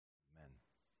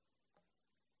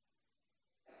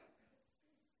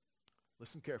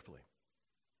Listen carefully.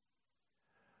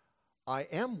 I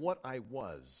am what I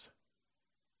was.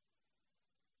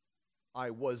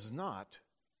 I was not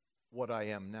what I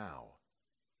am now.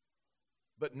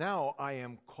 But now I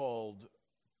am called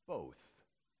both.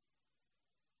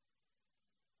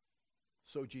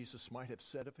 So Jesus might have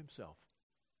said of himself,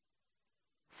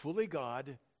 fully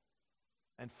God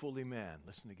and fully man.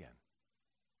 Listen again.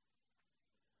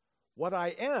 What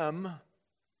I am,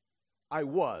 I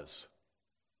was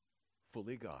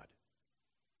fully God,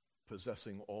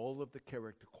 possessing all of the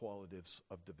character qualities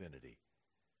of divinity: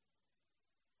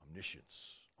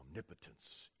 omniscience,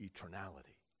 omnipotence,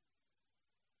 eternality.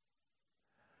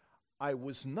 I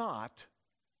was not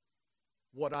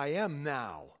what I am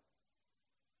now,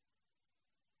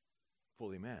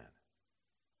 fully man,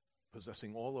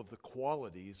 possessing all of the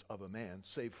qualities of a man,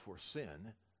 save for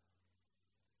sin.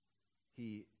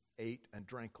 He ate and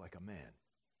drank like a man.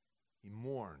 He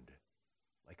mourned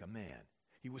like a man.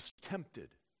 He was tempted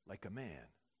like a man.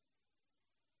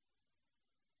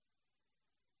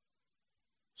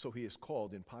 So he is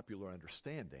called, in popular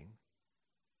understanding,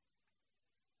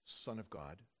 Son of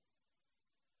God,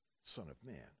 Son of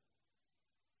Man.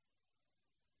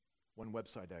 One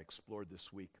website I explored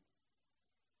this week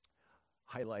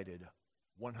highlighted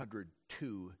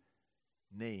 102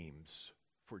 names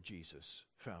for Jesus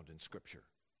found in Scripture.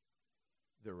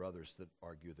 There are others that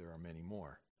argue there are many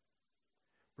more.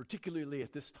 Particularly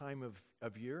at this time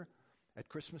of year, at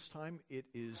Christmas time, it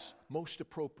is most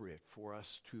appropriate for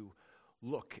us to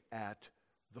look at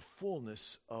the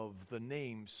fullness of the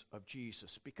names of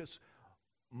Jesus, because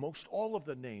most all of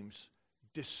the names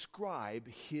describe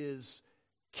his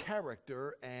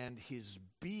character and his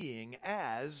being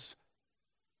as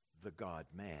the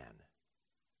God-man.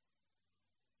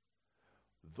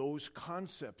 Those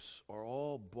concepts are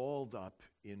all balled up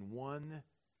in one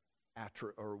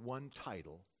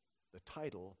title, the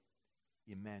title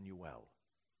Emmanuel,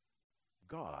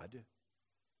 God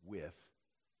with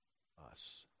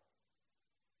us.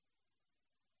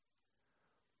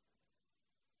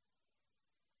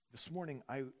 This morning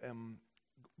I am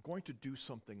going to do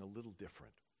something a little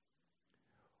different.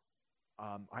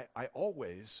 I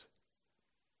always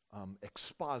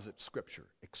exposit Scripture,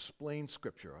 explain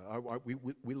Scripture.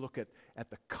 We look at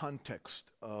the context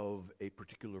of a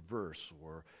particular verse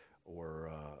or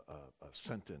a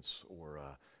sentence or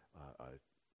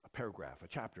a paragraph, a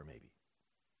chapter maybe.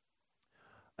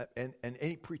 And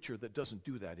any preacher that doesn't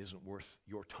do that isn't worth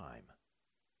your time.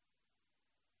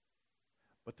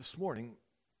 But this morning,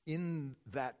 in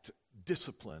that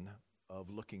discipline of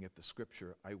looking at the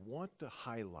Scripture, I want to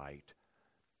highlight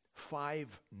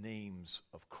 5 names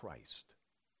of Christ.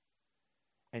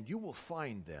 And you will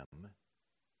find them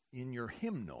in your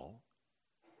hymnal,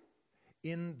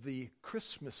 in the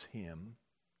Christmas hymn,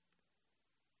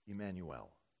 Emmanuel.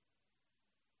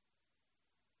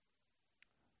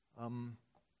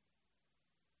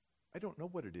 I don't know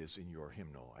what it is in your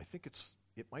hymnal. I think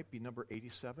it might be number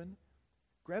 87.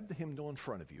 Grab the hymnal in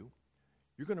front of you.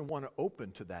 You're going to want to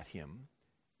open to that hymn.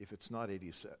 If it's not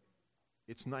 87,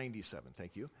 it's 97.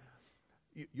 Thank you.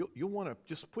 You'll want to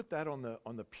just put that on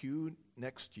the pew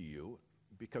next to you,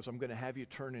 because I'm going to have you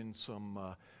turn in some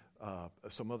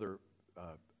other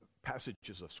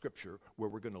passages of Scripture where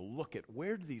we're going to look at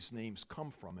where do these names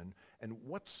come from and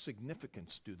what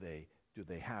significance do they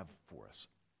have for us.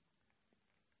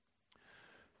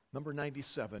 Number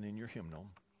 97 in your hymnal,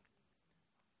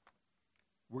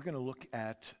 we're going to look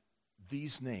at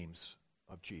these names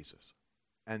of Jesus,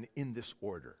 and in this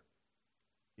order: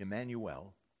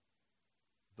 Emmanuel,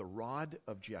 the rod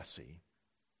of Jesse,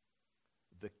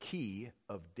 the key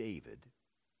of David,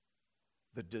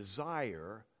 the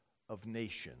desire of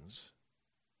nations,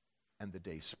 and the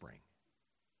dayspring.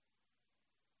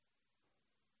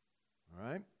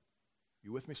 All right?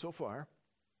 You with me so far?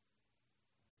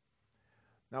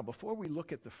 Now, before we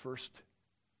look at the first,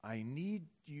 I need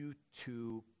you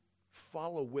to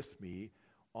follow with me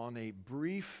on a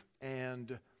brief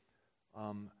and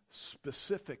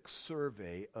specific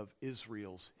survey of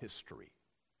Israel's history.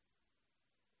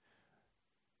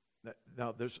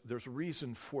 Now, there's a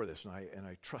reason for this, and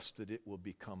I trust that it will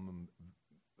become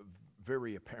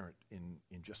very apparent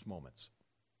in just moments.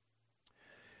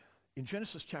 In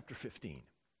Genesis chapter 15,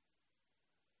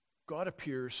 God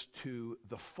appears to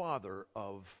the father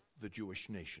of the Jewish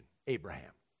nation,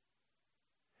 Abraham.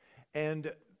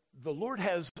 And the Lord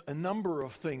has a number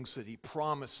of things that he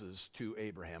promises to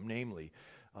Abraham, namely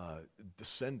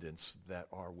descendants that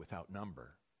are without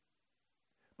number.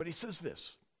 But he says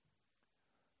this,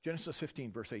 Genesis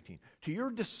 15, verse 18, "To your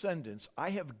descendants I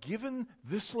have given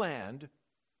this land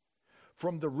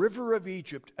from the river of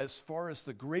Egypt as far as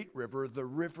the great river, the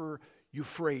river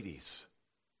Euphrates.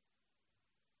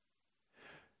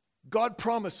 God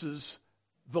promises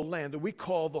the land that we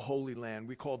call the Holy Land,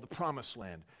 we call the Promised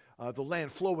Land, the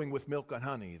land flowing with milk and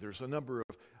honey. There's a number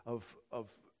of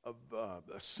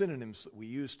synonyms that we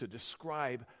use to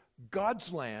describe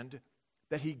God's land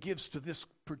that he gives to this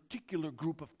particular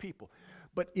group of people.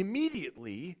 But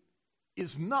immediately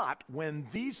is not when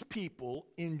these people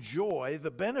enjoy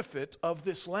the benefit of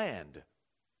this land.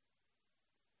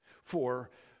 For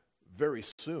very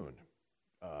soon,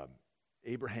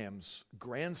 Abraham's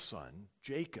grandson,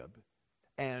 Jacob,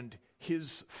 and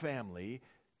his family,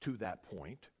 to that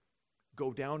point,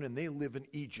 go down and they live in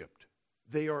Egypt.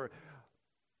 They are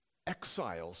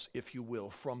exiles, if you will,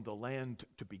 from the land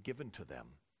to be given to them.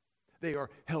 They are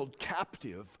held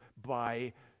captive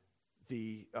by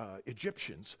the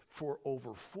Egyptians for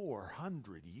over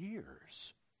 400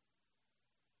 years.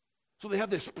 So they have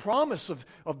this promise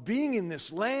of being in this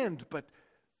land, but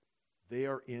they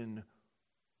are in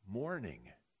mourning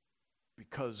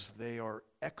because they are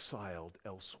exiled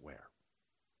elsewhere.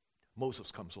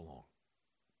 Moses comes along.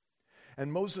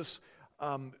 And Moses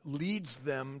leads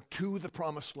them to the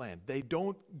promised land. They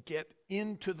don't get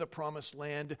into the promised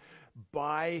land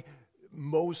by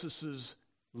Moses'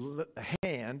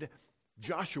 hand.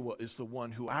 Joshua is the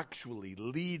one who actually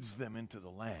leads them into the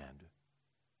land.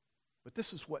 But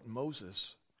this is what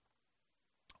Moses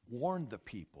warned the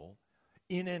people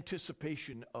in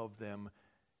anticipation of them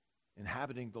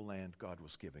inhabiting the land God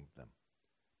was giving them.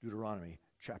 Deuteronomy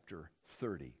chapter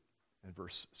 30 and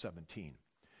verse 17.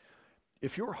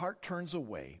 If your heart turns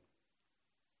away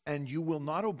and you will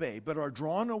not obey, but are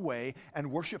drawn away and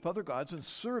worship other gods and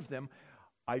serve them,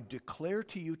 I declare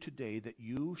to you today that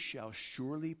you shall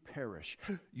surely perish.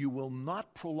 You will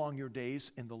not prolong your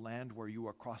days in the land where you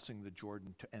are crossing the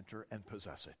Jordan to enter and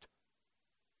possess it.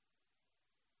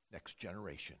 Next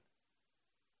generation.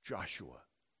 Joshua,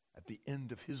 at the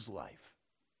end of his life,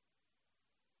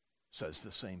 says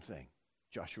the same thing.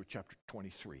 Joshua chapter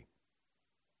 23.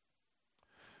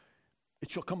 It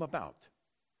shall come about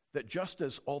that just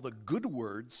as all the good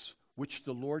words which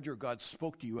the Lord your God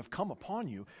spoke to you have come upon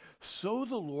you, so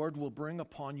the Lord will bring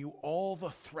upon you all the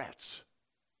threats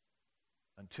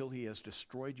until he has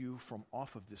destroyed you from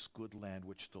off of this good land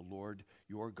which the Lord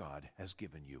your God has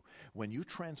given you. When you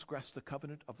transgress the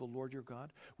covenant of the Lord your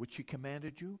God, which he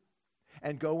commanded you,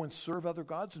 and go and serve other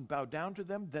gods and bow down to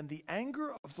them, then the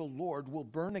anger of the Lord will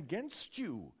burn against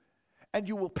you, and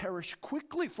you will perish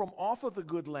quickly from off of the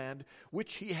good land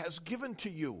which he has given to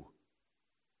you.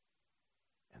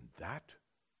 And that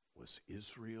was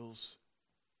Israel's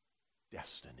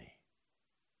destiny.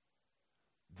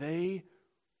 They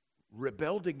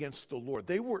rebelled against the Lord.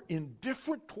 They were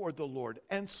indifferent toward the Lord.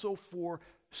 And so for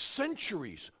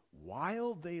centuries,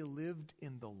 while they lived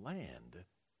in the land,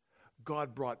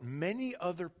 God brought many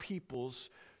other peoples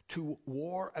to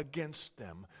war against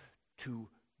them to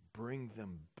bring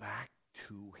them back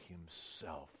to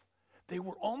himself. They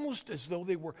were almost as though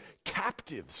they were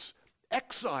captives,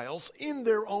 exiles in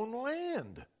their own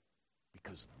land.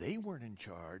 Because they weren't in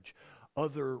charge,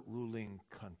 other ruling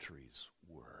countries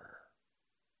were.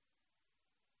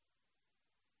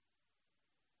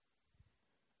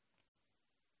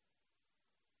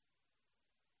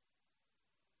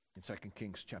 In 2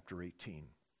 Kings chapter 18,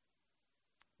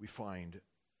 we find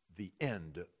the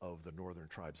end of the northern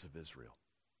tribes of Israel.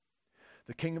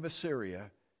 The king of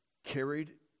Assyria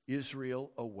carried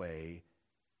Israel away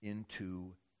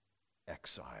into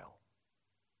exile.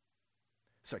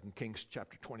 2 Kings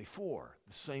chapter 24,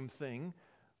 the same thing,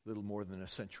 a little more than a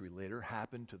century later,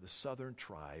 happened to the southern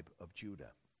tribe of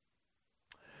Judah.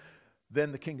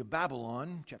 Then the king of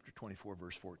Babylon, chapter 24,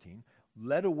 verse 14,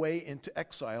 led away into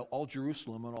exile all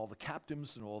Jerusalem and all the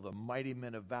captains and all the mighty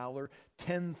men of valor,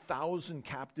 10,000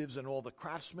 captives and all the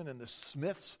craftsmen and the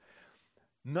smiths.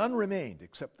 None remained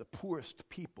except the poorest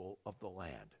people of the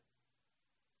land.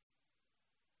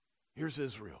 Here's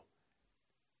Israel,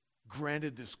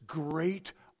 granted this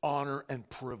great honor and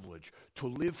privilege to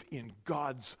live in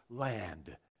God's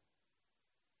land.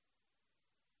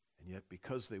 And yet,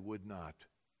 because they would not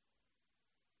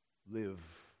live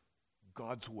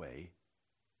God's way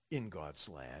in God's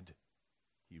land,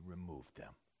 he removed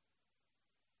them.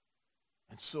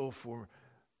 And so for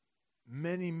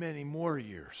many, many more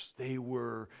years, they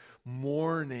were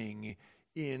mourning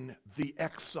in the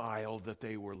exile that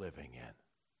they were living in.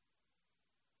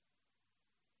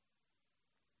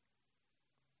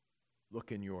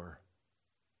 Look in your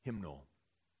hymnal,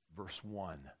 verse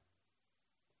 1.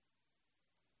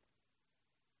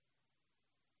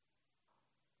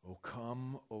 O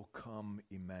come,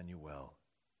 Emmanuel.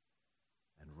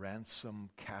 and ransom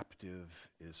captive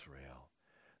Israel,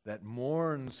 that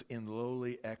mourns in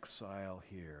lowly exile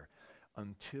here,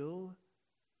 until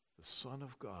the Son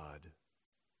of God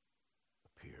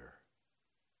appear.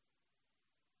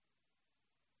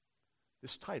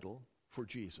 This title for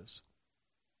Jesus,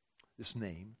 this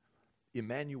name,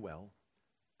 Emmanuel,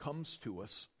 comes to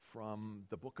us from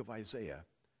the book of Isaiah,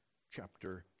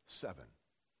 chapter 7.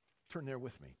 Turn there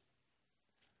with me.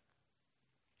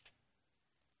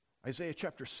 Isaiah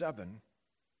chapter 7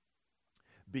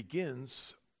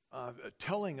 begins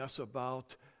telling us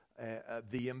about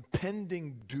the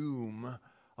impending doom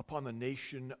upon the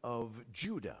nation of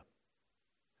Judah.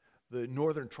 The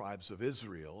northern tribes of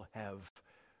Israel have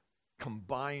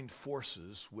combined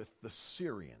forces with the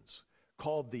Syrians,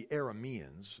 called the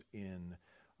Arameans in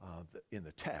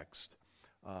the text.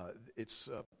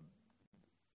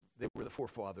 They were the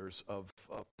forefathers of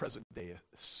present-day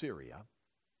Syria.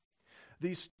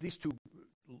 These two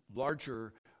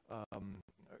larger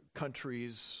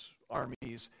countries,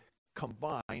 armies,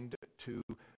 combined to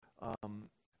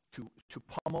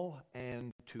pummel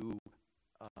and to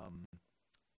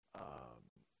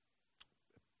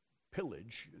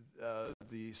pillage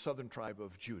the southern tribe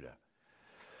of Judah.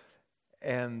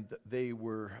 And they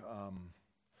were,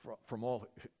 from all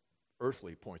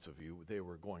earthly points of view, they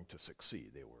were going to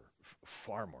succeed. They were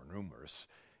far more numerous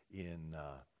in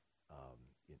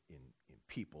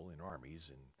people, in armies,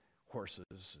 in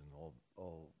horses, and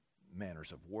all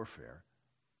manners of warfare.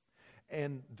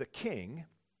 And the king,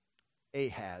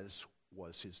 Ahaz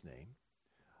was his name.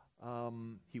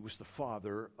 He was the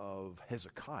father of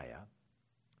Hezekiah.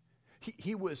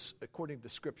 He was, according to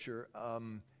Scripture,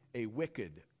 a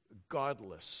wicked,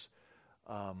 godless,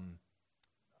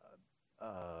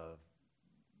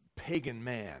 pagan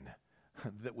man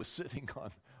that was sitting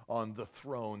on the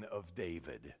throne of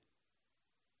David.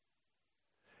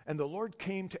 And the Lord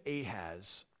came to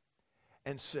Ahaz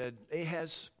and said,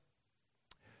 Ahaz,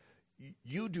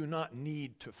 you do not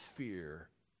need to fear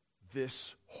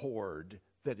this horde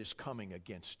that is coming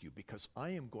against you, because I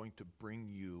am going to bring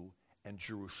you and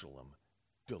Jerusalem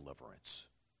deliverance.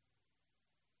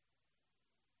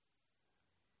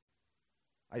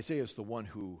 Isaiah is the one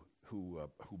who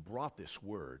brought this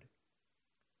word.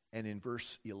 And in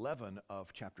verse 11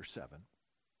 of chapter 7,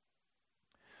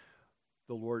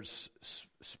 the Lord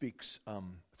speaks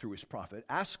through his prophet.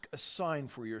 Ask a sign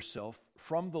for yourself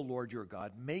from the Lord your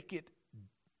God. Make it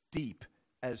deep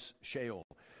as Sheol,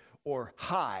 or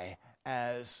high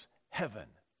as heaven.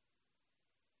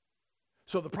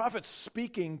 So the prophet,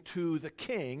 speaking to the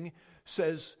king,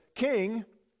 says, King,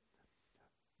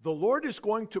 the Lord is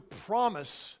going to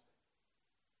promise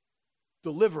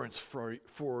deliverance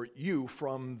for you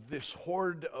from this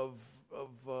horde of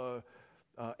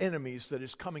enemies that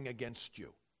is coming against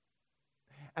you.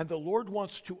 And the Lord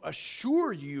wants to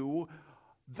assure you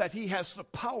that he has the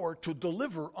power to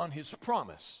deliver on his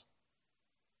promise.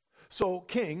 So,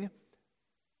 King,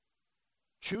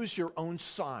 choose your own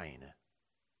sign.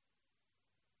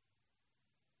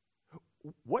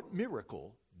 What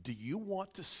miracle do you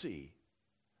want to see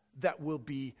that will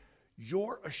be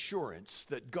your assurance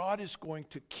that God is going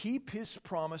to keep his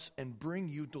promise and bring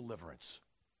you deliverance?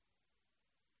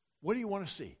 What do you want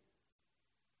to see?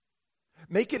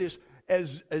 Make it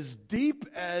as deep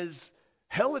as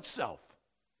hell itself,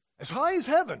 as high as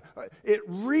heaven. It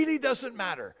really doesn't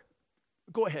matter.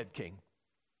 Go ahead, King.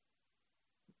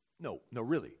 No,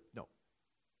 really, no.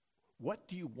 What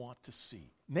do you want to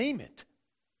see? Name it.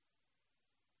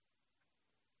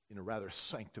 In a rather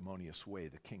sanctimonious way,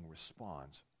 the king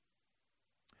responds.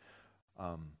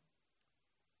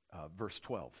 Verse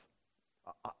 12.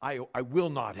 I will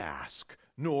not ask,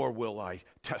 nor will I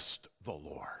test the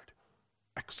Lord!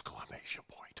 Exclamation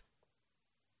point.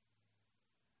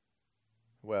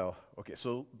 Well, okay,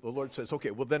 so the Lord says,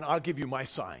 okay, well then I'll give you my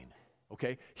sign.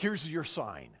 Okay, here's your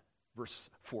sign. Verse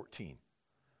 14.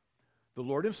 The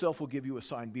Lord himself will give you a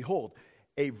sign. Behold,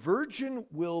 a virgin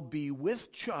will be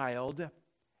with child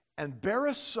and bear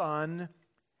a son,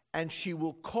 and she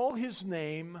will call his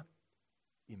name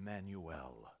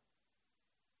Emmanuel.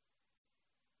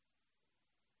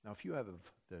 Now, if you have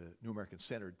the New American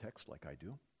Standard text like I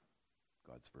do,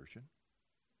 God's version,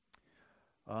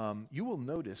 you will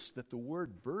notice that the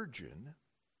word virgin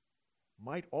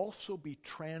might also be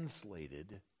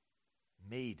translated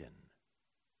maiden.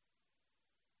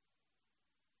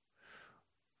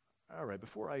 All right,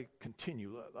 before I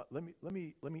continue, let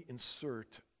me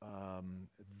insert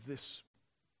this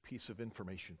piece of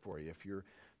information for you. If you're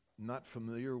not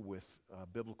familiar with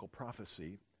biblical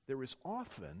prophecy, there is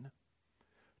often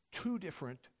two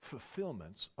different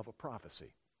fulfillments of a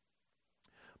prophecy.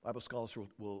 Bible scholars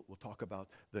will talk about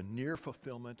the near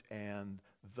fulfillment and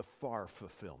the far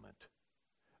fulfillment.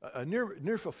 A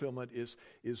near fulfillment is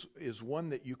one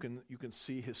that you can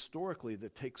see historically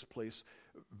that takes place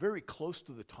very close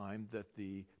to the time that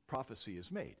the prophecy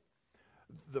is made.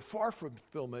 The far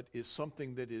fulfillment is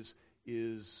something that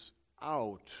is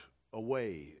out,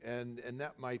 away, and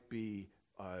that might be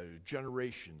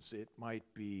generations. It might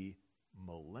be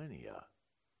millennia.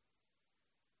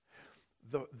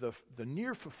 The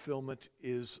near fulfillment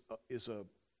is a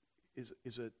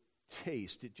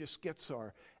taste. It just gets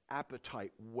our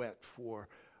appetite wet for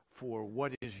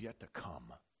what is yet to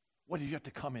come. What is yet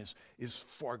to come is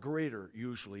far greater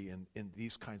usually in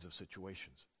these kinds of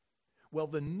situations. Well,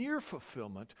 the near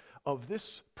fulfillment of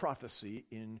this prophecy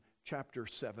in chapter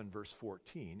 7, verse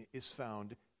 14 is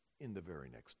found in the very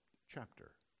next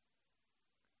chapter.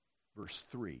 Verse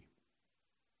 3.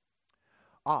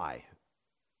 I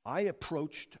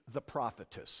approached the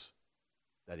prophetess.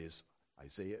 That is,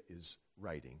 Isaiah is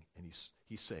writing, and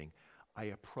he's saying, I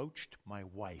approached my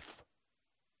wife.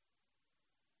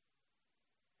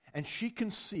 And she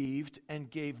conceived and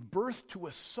gave birth to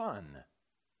a son.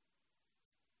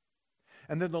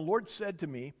 And then the Lord said to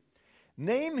me,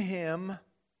 name him,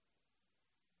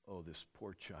 oh, this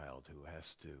poor child who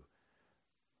has to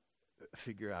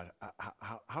figure out,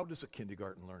 how does a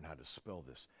kindergarten learn how to spell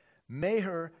this?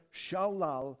 Meher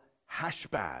Shalal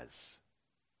Hashbaz.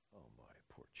 Oh, my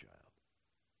poor child.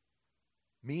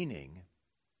 Meaning,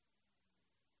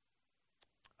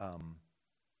 I'm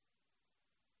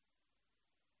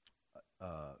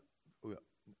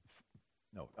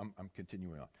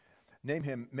continuing on. Name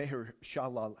him Meher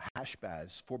Shalal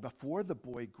Hashbaz, for before the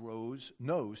boy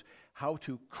knows how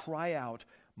to cry out,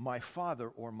 my father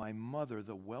or my mother,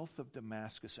 the wealth of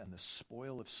Damascus and the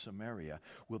spoil of Samaria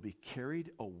will be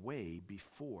carried away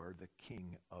before the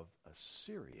king of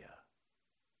Assyria.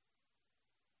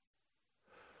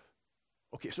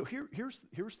 Okay, so here's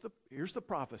the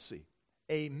prophecy.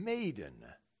 A maiden,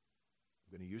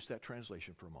 I'm going to use that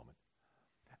translation for a moment.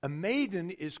 A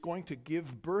maiden is going to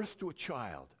give birth to a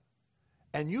child,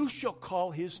 and you shall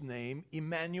call his name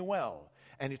Emmanuel.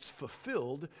 And it's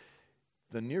fulfilled,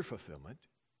 the near fulfillment,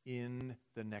 in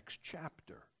the next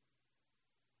chapter.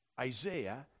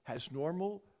 Isaiah has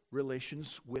normal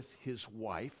relations with his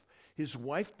wife. His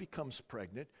wife becomes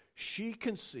pregnant. She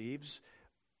conceives,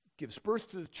 gives birth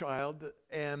to the child,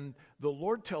 and the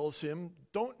Lord tells him,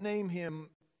 don't name him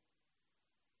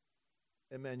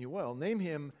Emmanuel, name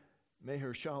him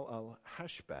Meher Shalal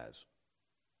Hashbaz.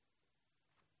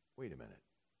 Wait a minute.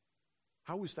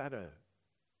 How is that a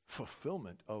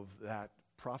fulfillment of that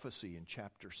prophecy in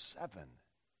chapter 7?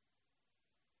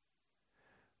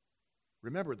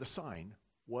 Remember, the sign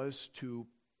was to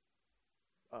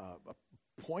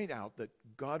point out that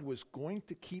God was going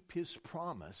to keep his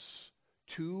promise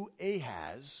to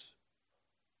Ahaz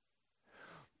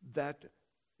that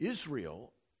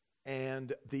Israel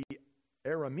and the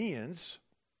Arameans,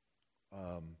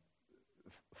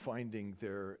 finding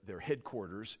their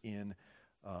headquarters in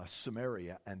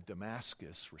Samaria and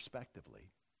Damascus, respectively,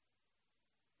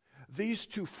 these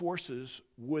two forces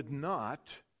would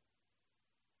not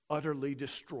utterly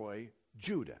destroy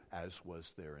Judah, as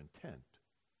was their intent.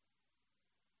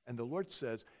 And the Lord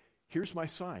says, here's my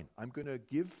sign. I'm going to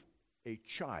give a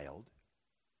child's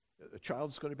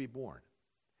going to be born.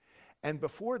 And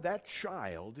before that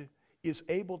child is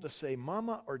able to say,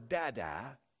 Mama or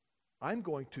Dada, I'm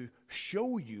going to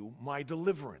show you my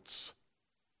deliverance.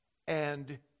 And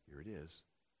here it is.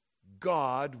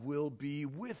 God will be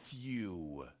with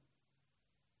you,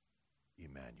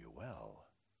 Emmanuel.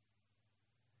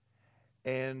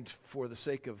 And for the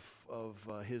sake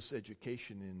of his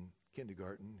education in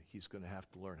kindergarten, he's going to have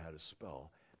to learn how to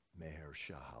spell Meher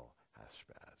Shahal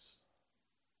Hashbaz.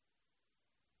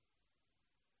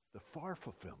 The far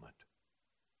fulfillment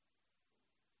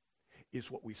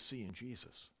is what we see in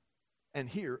Jesus. And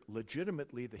here,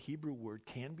 legitimately, the Hebrew word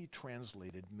can be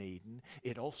translated maiden.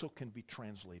 It also can be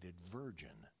translated virgin.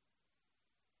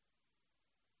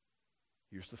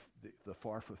 Here's the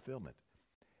far fulfillment.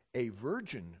 A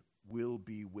virgin will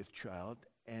be with child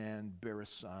and bear a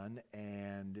son,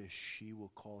 and she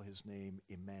will call his name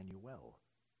Emmanuel.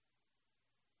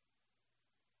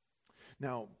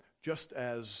 Now, just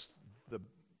as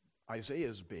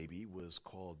Isaiah's baby was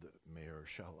called Meher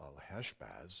Shalal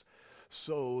Hashbaz,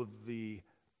 so the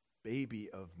baby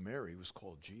of Mary was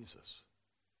called Jesus.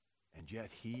 And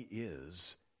yet he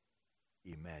is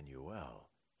Emmanuel.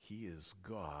 He is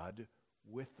God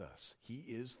with us. He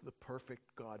is the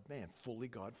perfect God-man, fully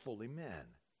God, fully man.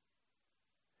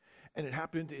 And it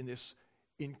happened in this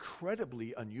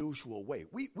incredibly unusual way.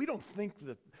 We don't think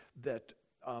that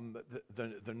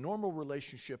the normal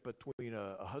relationship between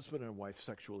a husband and a wife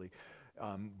sexually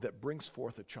that brings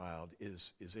forth a child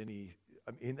is any.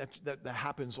 I mean, that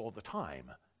happens all the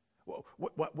time.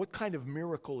 What kind of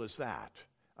miracle is that?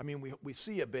 I mean, we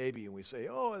see a baby and we say,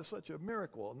 "Oh, it's such a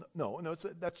miracle." No,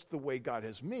 that's the way God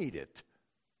has made it.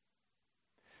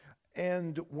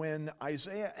 And when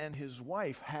Isaiah and his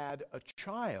wife had a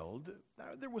child,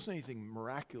 there wasn't anything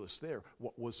miraculous there.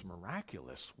 What was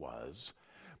miraculous was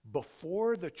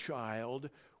before the child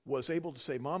was able to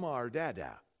say mama or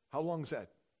dada. How long does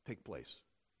that take place?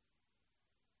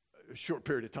 A short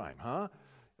period of time, huh?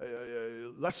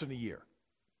 Less than a year.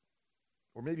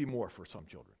 Or maybe more for some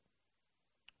children.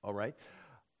 All right?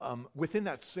 Within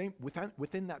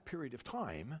that period of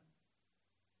time,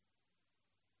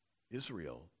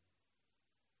 Israel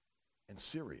and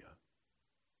Syria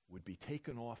would be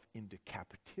taken off into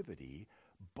captivity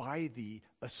by the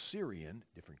Assyrian,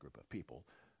 different group of people,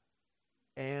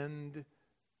 and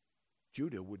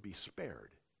Judah would be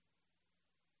spared.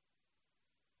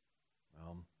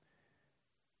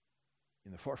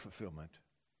 In the far fulfillment,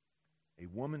 a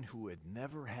woman who had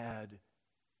never had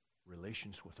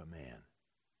relations with a man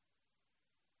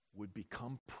would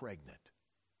become pregnant.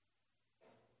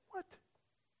 What?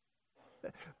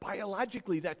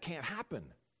 Biologically, that can't happen.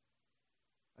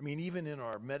 I mean, even in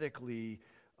our medically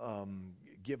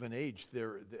given age,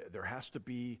 there has to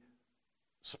be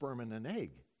sperm and an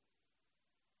egg.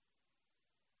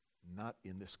 Not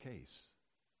in this case.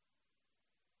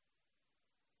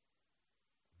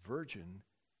 Virgin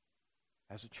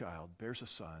has a child, bears a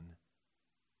son.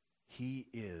 He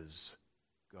is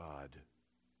God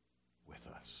with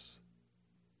us.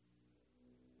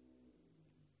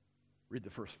 Read the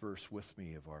first verse with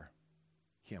me of our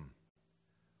hymn.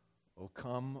 O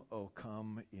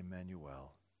come,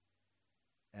 Emmanuel,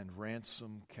 and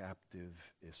ransom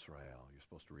captive Israel. You're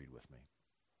supposed to read with me.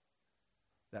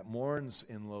 That mourns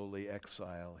in lowly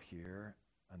exile here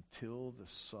until the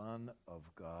Son of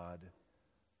God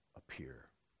appear.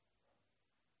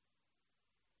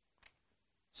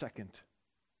 Second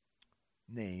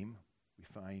name we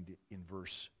find in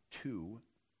verse 2,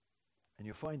 and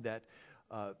you'll find that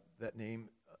that name,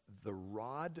 the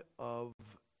rod of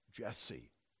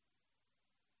Jesse.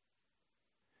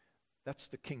 That's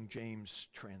the King James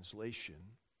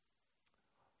translation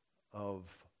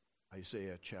of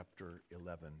Isaiah chapter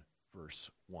 11,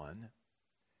 verse 1.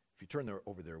 If you turn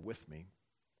over there with me,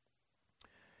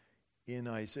 in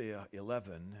Isaiah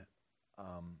 11,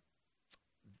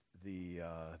 the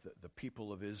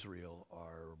people of Israel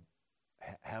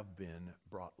have been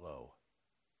brought low.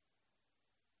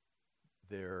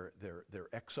 Their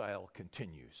exile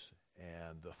continues,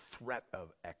 and the threat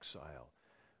of exile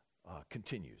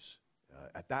continues.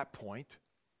 At that point,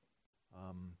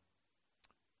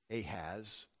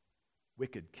 Ahaz,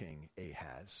 wicked king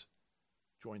Ahaz,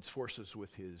 joins forces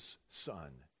with his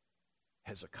son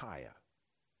Hezekiah.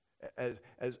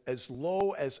 As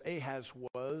low as Ahaz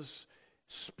was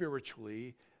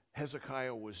spiritually,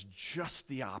 Hezekiah was just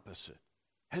the opposite.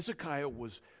 Hezekiah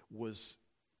was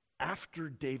after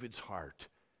David's heart,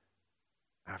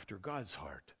 after God's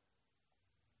heart.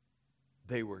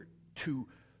 They were two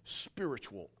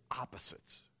spiritual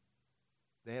opposites.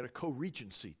 They had a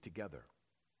co-regency together.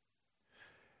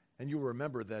 And you'll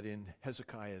remember that in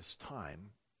Hezekiah's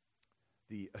time,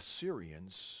 the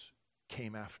Assyrians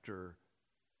came after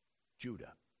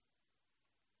Judah.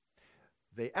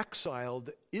 They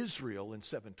exiled Israel in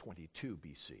 722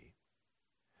 BC.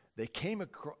 They came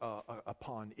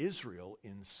upon Israel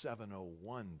in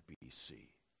 701 BC.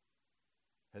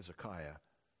 Hezekiah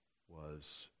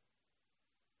was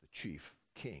the chief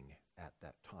king at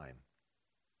that time.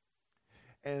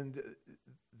 And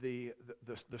the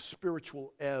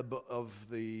spiritual ebb of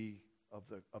the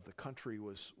country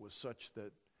was such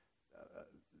that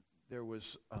there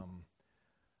was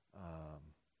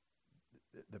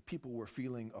the people were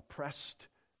feeling oppressed.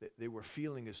 They were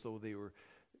feeling as though they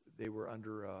were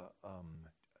under a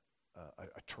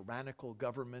tyrannical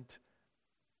government,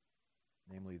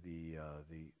 namely the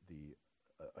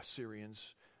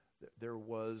Assyrians. There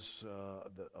was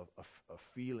a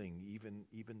feeling,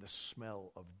 even the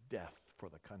smell of death for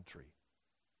the country.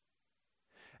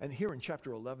 And here in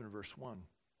chapter 11, verse 1,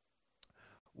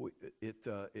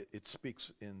 it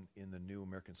speaks in the New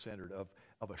American Standard of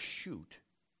a shoot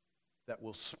that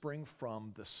will spring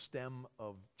from the stem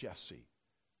of Jesse.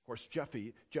 Of course,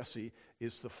 Jesse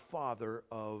is the father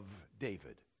of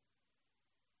David.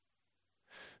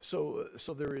 So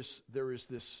there is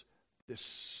this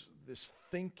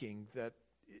thinking that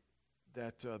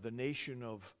the nation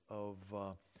of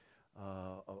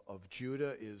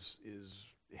Judah is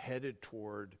headed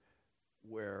toward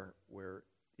where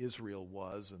Israel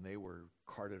was, and they were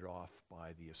carted off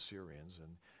by the Assyrians,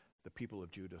 and the people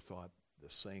of Judah thought the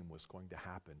same was going to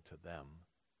happen to them.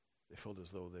 They felt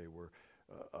as though they were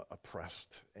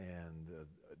oppressed and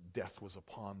death was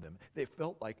upon them. They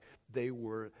felt like they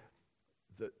were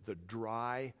the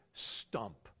dry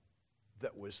stump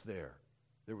that was there.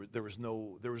 There was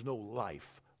no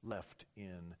life left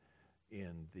in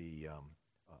the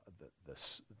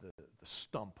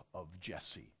stump of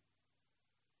Jesse.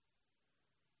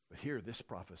 But here, this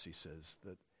prophecy says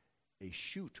that a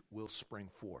shoot will spring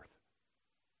forth.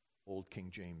 Old King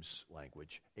James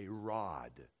language, a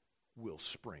rod will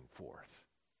spring forth.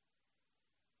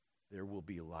 There will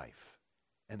be life.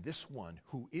 And this one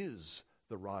who is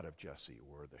the rod of Jesse,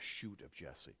 or the shoot of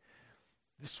Jesse,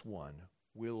 this one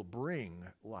will bring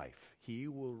life. He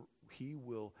will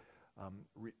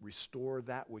restore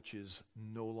that which is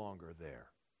no longer there.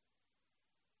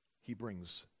 He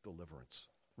brings deliverance.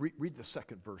 Read the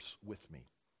second verse with me.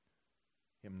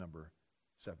 Hymn number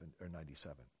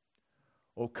 97.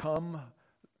 O come,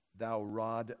 thou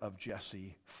rod of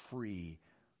Jesse, free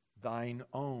thine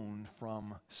own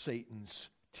from Satan's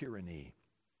tyranny.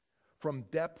 From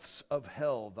depths of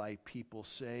hell thy people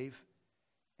save,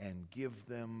 and give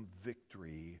them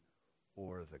victory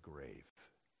o'er the grave.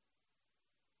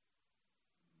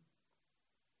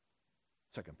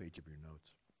 Second page of your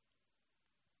notes.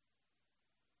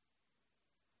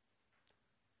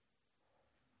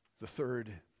 The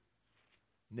third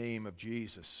name of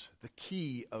Jesus, the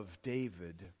key of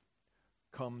David,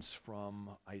 comes from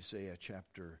Isaiah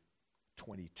chapter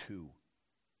 22.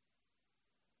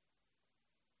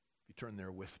 If you turn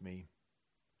there with me,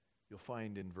 you'll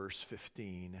find in verse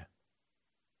 15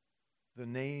 the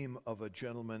name of a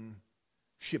gentleman,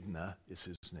 Shibna is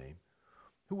his name,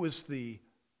 who was the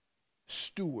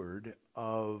steward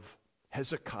of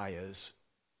Hezekiah's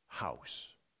house.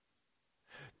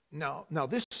 Now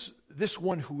this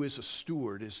one who is a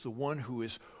steward is the one who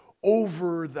is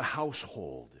over the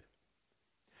household.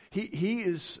 He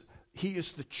is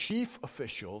the chief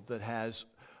official that has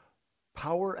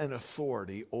power and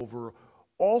authority over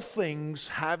all things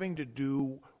having to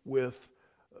do with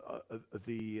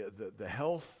the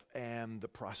health and the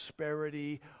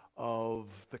prosperity of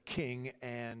the king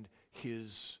and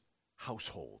his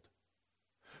household.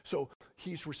 So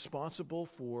he's responsible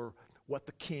for what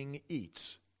the king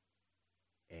eats,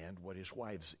 and what his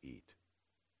wives eat,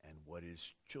 and what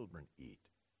his children eat,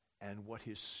 and what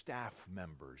his staff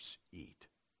members eat.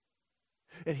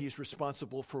 And he's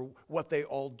responsible for what they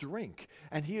all drink,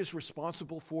 and he is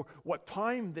responsible for what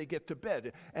time they get to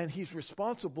bed, and he's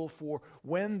responsible for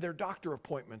when their doctor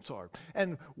appointments are,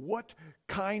 and what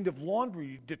kind of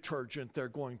laundry detergent they're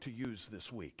going to use this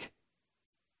week.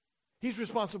 He's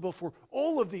responsible for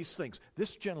all of these things.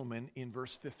 This gentleman in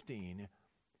verse 15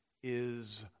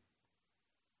 is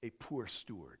a poor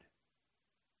steward,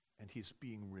 and he's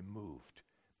being removed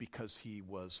because he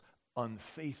was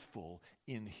unfaithful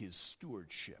in his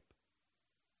stewardship.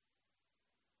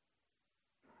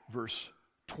 Verse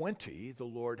 20, the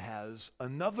Lord has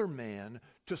another man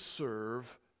to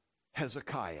serve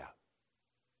Hezekiah,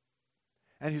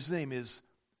 and his name is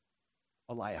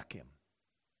Eliakim.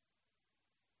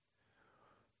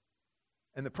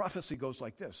 And the prophecy goes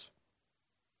like this: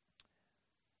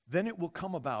 Then it will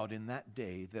come about in that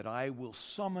day that I will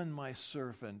summon my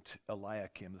servant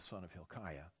Eliakim, the son of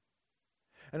Hilkiah,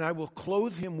 and I will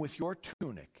clothe him with your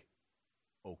tunic,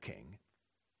 O king,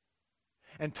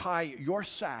 and tie your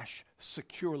sash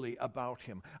securely about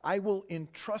him. I will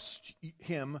entrust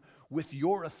him with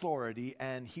your authority,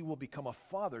 and he will become a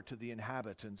father to the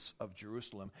inhabitants of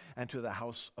Jerusalem and to the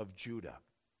house of Judah.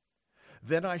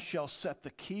 Then I shall set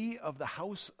the key of the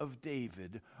house of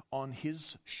David on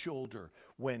his shoulder.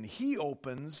 When he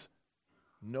opens,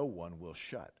 no one will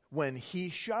shut. When he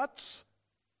shuts,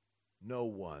 no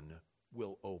one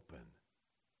will open.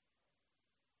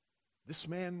 This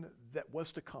man that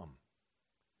was to come,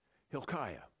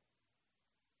 Hilkiah,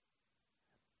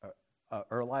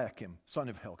 or Eliakim, son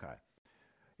of Hilkiah,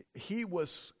 he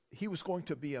was going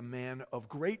to be a man of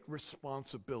great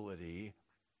responsibility,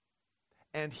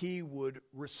 and he would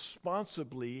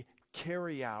responsibly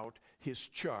carry out his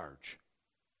charge.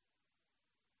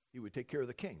 He would take care of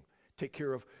the king, take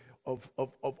care of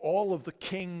all of the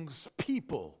king's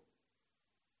people.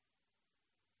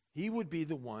 He would be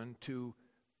the one to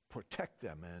protect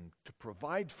them and to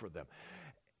provide for them.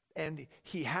 And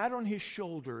he had on his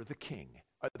shoulder the key.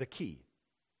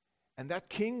 And that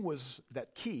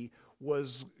key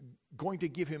was going to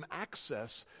give him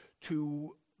access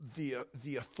to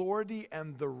the authority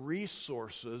and the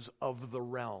resources of the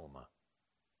realm.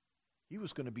 He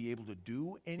was going to be able to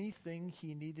do anything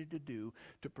he needed to do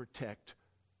to protect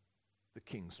the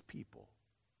king's people.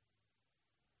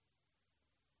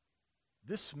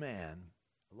 This man,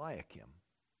 Eliakim,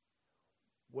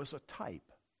 was a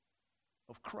type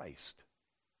of Christ.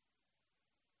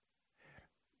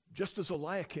 Just as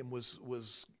Eliakim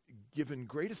was given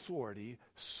great authority,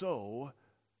 so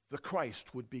the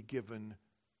Christ would be given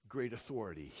great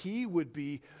authority. He would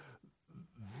be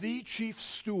the chief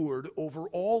steward over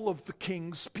all of the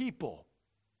king's people,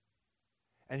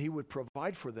 and he would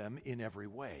provide for them in every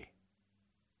way.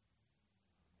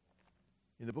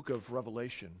 In the book of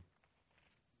Revelation,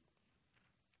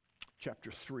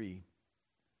 chapter 3,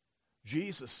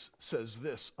 Jesus says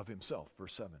this of himself,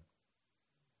 verse 7.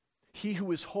 He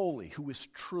who is holy, who is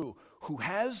true, who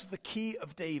has the key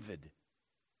of David,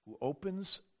 who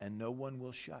opens and no one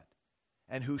will shut,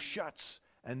 and who shuts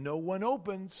and no one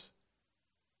opens,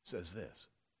 says this.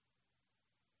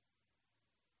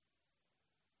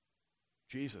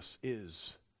 Jesus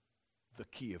is the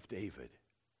key of David.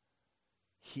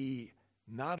 He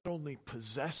not only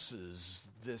possesses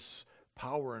this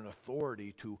power and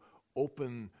authority to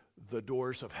open the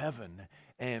doors of heaven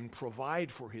and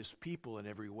provide for his people in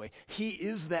every way, he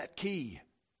is that key.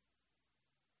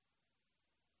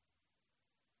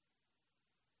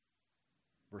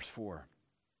 Verse 4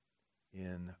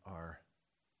 in our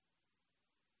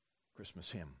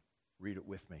Christmas hymn. Read it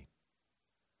with me.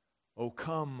 O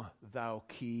come, thou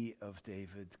key of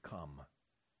David, come,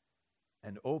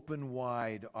 and open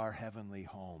wide our heavenly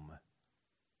home.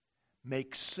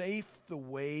 Make safe the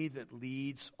way that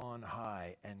leads on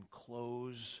high, and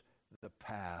close the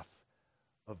path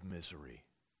of misery.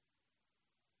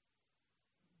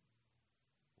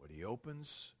 What he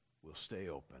opens will stay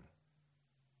open,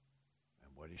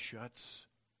 and what he shuts,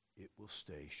 it will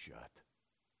stay shut.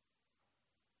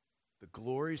 The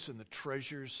glories and the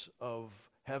treasures of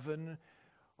heaven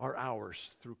are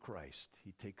ours through Christ.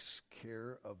 He takes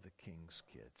care of the king's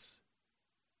kids.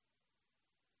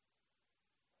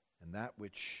 And that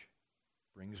which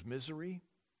brings misery,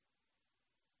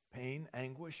 pain,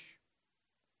 anguish,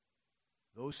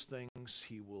 those things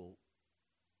he will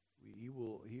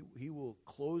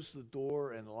close the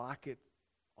door and lock it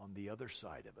on the other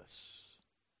side of us.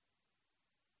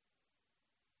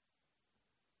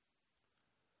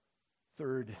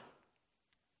 Third,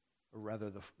 or rather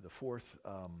the fourth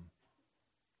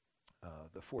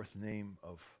name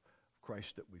of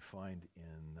Christ that we find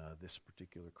in this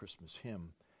particular Christmas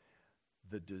hymn,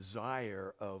 the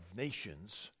desire of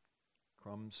nations,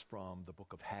 comes from the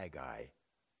book of Haggai,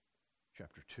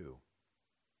 chapter 2.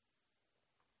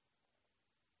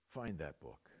 Find that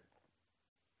book.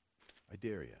 I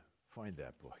dare you, find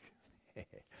that book.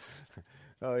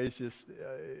 Oh, it's just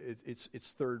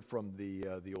it's third from the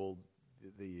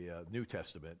New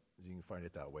Testament. You can find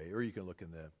it that way, or you can look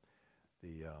in the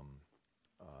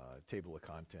table of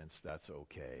contents. That's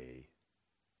okay.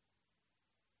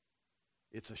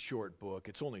 It's a short book.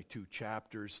 It's only 2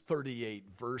 chapters, 38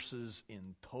 verses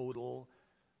in total.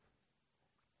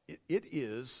 It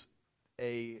is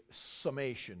a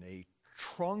summation, a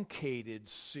truncated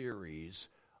series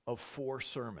of 4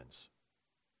 sermons.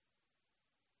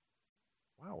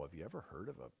 Wow, have you ever heard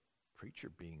of a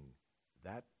preacher being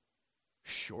that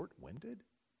short-winded?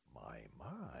 My.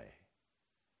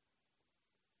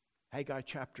 Haggai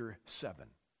chapter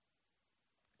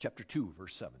 2,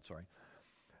 verse 7, sorry.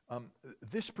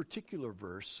 This particular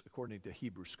verse, according to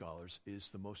Hebrew scholars, is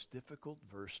the most difficult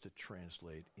verse to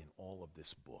translate in all of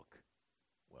this book.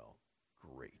 Well,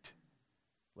 great.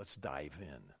 Let's dive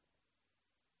in.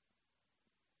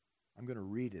 I'm going to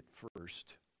read it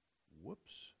first.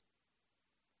 Whoops.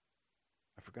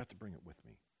 I forgot to bring it with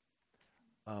me.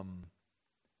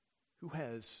 Who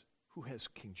has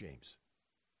King James?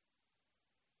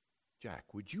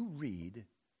 Jack, would you read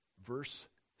verse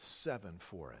 7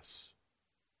 for us?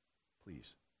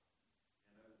 Please.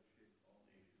 And I will shake all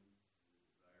nations, and the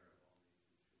desire of all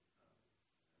nations shall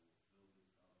come. And I will fill this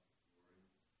house with glory, saith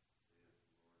the Lord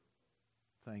of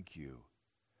hosts. Thank you.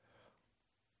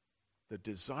 The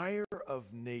desire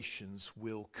of nations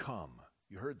will come.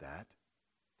 You heard that.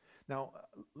 Now,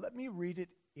 let me read it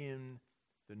in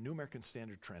the New American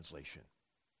Standard Translation.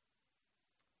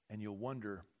 And you'll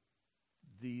wonder,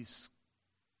 these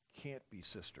can't be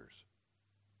sisters.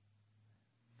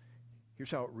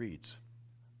 Here's how it reads.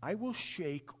 I will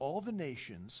shake all the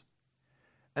nations,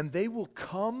 and they will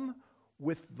come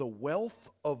with the wealth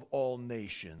of all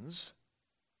nations,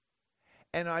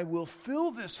 and I will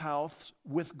fill this house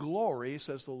with glory,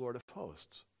 says the Lord of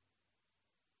hosts.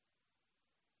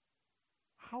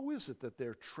 How is it that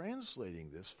they're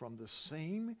translating this from the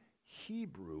same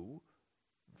Hebrew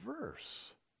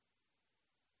verse.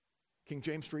 King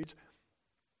James reads,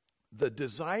 "The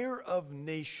desire of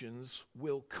nations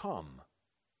will come."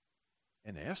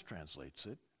 NAS translates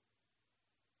it,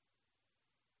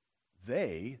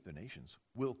 "They," the nations,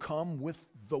 "will come with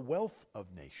the wealth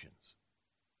of nations."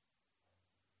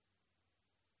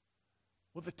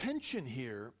 Well, the tension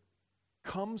here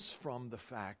comes from the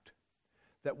fact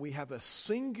that we have a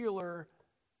singular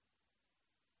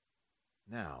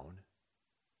noun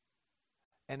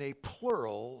and a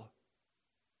plural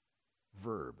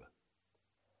verb.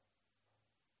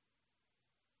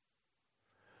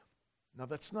 Now,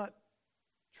 that's not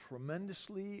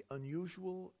tremendously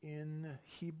unusual in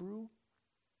Hebrew.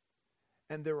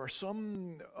 And there are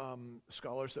some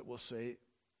scholars that will say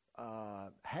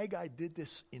Haggai did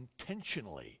this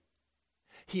intentionally.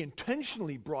 He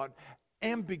intentionally brought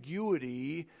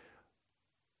ambiguity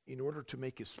in order to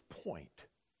make his point.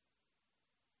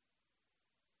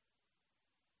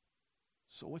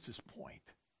 So what's his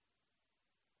point?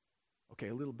 Okay,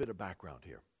 a little bit of background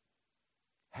here.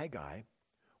 Haggai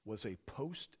was a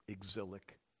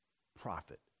post-exilic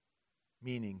prophet,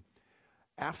 meaning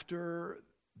after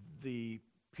the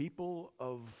people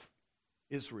of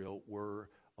Israel were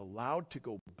allowed to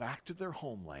go back to their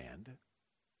homeland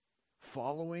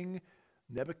following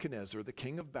Nebuchadnezzar, the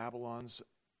king of Babylon's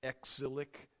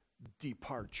exilic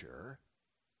departure,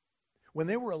 when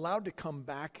they were allowed to come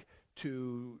back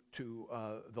to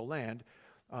the land,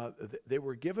 they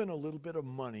were given a little bit of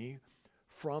money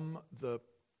from the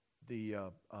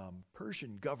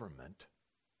Persian government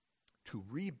to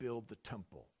rebuild the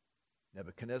temple.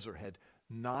 Nebuchadnezzar had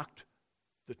knocked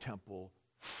the temple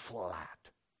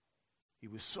flat. He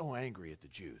was so angry at the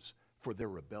Jews for their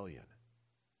rebellion.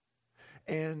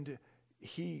 And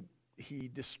he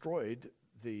destroyed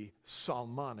the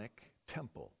Solomonic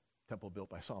temple built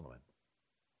by Solomon.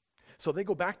 So they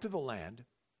go back to the land,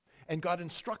 and God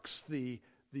instructs the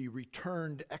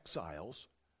returned exiles,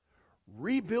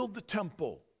 rebuild the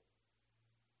temple.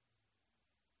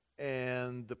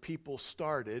 And the people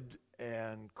started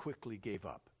and quickly gave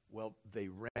up. Well, they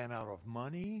ran out of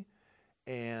money,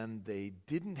 and they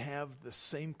didn't have the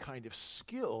same kind of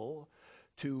skill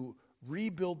to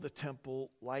rebuild the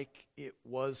temple like it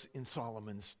was in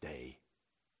Solomon's day.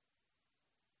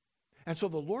 And so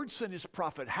the Lord sent his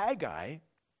prophet Haggai,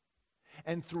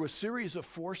 and through a series of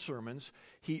 4 sermons,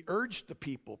 he urged the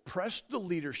people, pressed the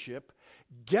leadership,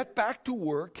 get back to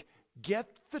work,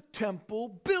 get the temple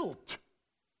built.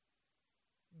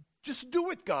 Just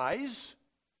do it, guys.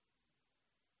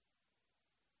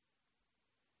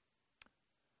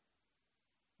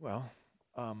 Well,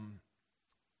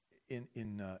 in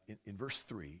verse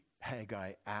 3,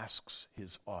 Haggai asks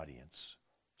his audience,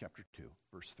 chapter 2,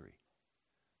 verse 3,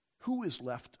 "Who is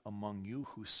left among you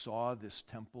who saw this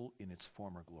temple in its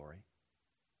former glory?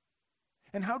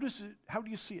 And how do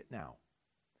you see it now?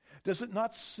 Does it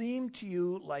not seem to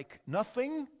you like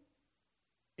nothing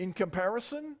in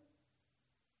comparison?"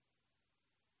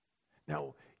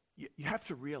 Now, you have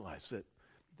to realize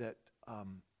that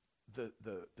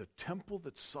the temple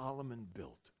that Solomon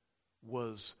built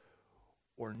was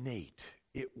ornate.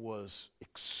 It was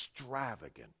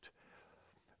extravagant.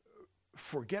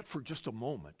 Forget for just a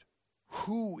moment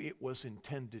who it was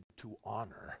intended to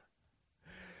honor.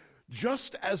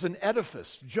 Just as an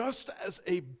edifice, just as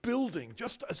a building,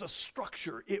 just as a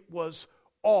structure, it was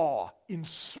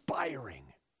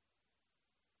awe-inspiring.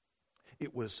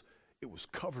 It was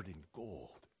covered in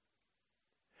gold.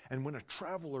 And when a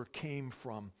traveler came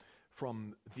from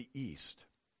the east,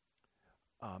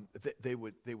 they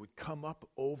would come up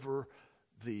over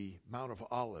the Mount of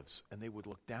Olives, and they would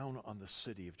look down on the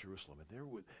city of Jerusalem, and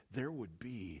there would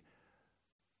be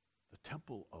the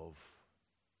temple of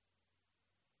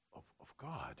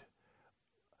God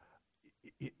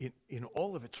in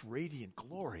all of its radiant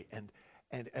glory, and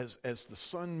as the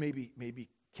sun maybe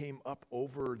came up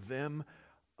over them,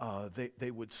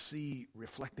 they would see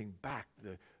reflecting back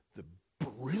the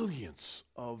brilliance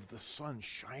of the sun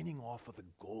shining off of the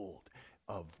gold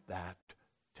of that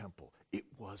temple.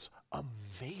 It was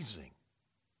amazing.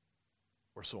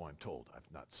 Or so I'm told.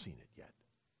 I've not seen it yet.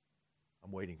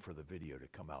 I'm waiting for the video to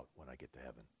come out when I get to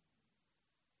heaven.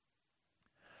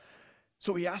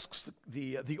 So he asks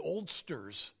the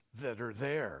oldsters that are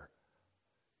there,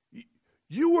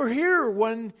 "You were here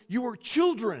when you were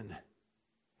children,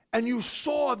 and you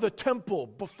saw the temple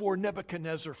before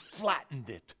Nebuchadnezzar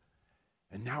flattened it.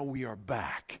 And now we are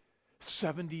back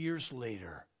 70 years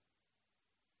later.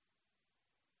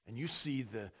 And you see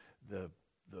the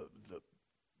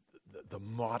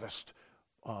modest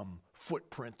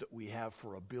footprint that we have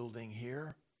for a building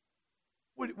here.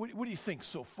 What do you think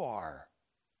so far?"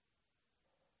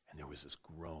 And there was this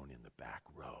groan in the back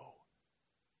row.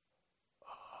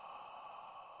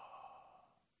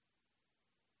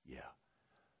 Yeah,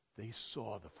 they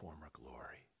saw the former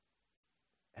glory.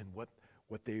 And what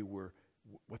they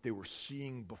were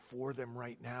seeing before them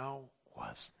right now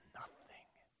was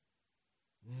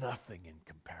nothing in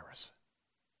comparison.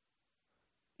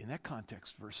 In that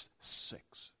context, verse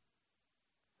 6.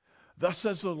 Thus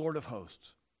says the Lord of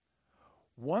hosts,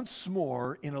 once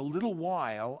more in a little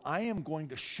while I am going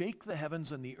to shake the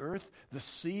heavens and the earth, the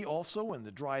sea also and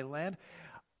the dry land.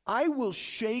 I will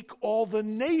shake all the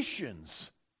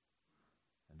nations,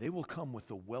 and they will come with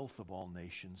the wealth of all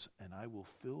nations, and I will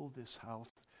fill this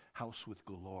house with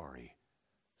glory,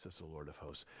 says the Lord of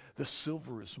hosts. The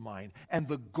silver is mine, and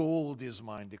the gold is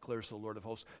mine, declares the Lord of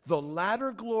hosts. The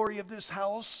latter glory of this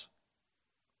house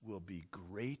will be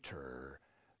greater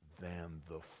than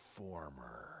the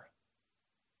former,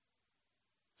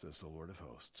 says the Lord of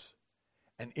hosts.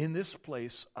 And in this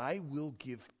place I will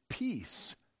give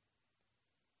peace,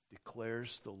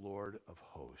 declares the Lord of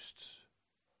hosts.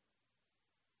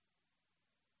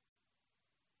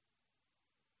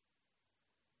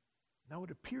 Now it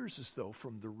appears as though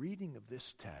from the reading of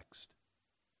this text,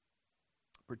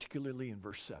 particularly in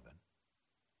verse 7,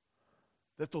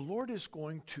 that the Lord is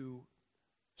going to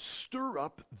stir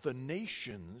up the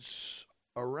nations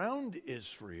around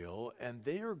Israel, and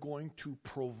they are going to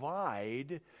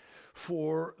provide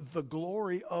for the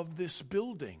glory of this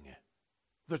building,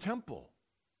 the temple.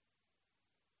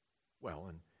 Well,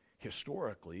 and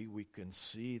historically, we can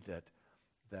see that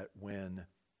when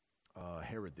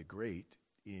Herod the Great,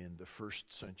 in the 1st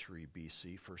century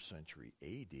BC, 1st century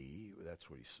AD, that's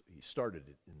what he started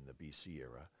it in the BC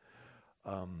era,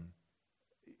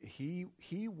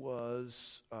 he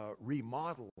was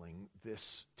remodeling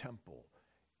this temple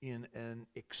in an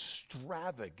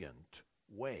extravagant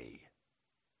way.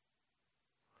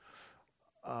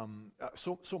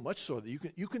 So much so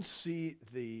that you can see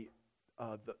the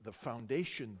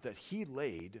foundation that he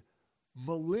laid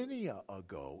millennia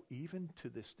ago, even to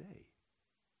this day.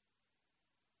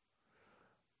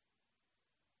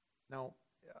 Now,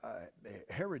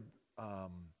 Herod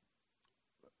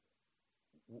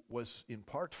was in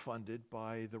part funded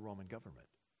by the Roman government.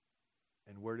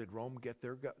 And where did Rome get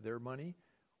their money?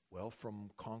 Well, from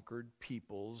conquered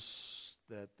peoples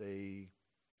that they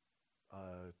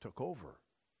took over.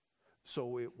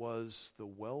 So it was the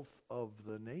wealth of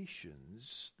the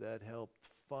nations that helped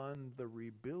fund the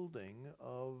rebuilding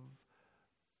of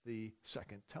the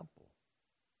Second Temple.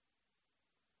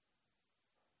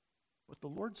 But the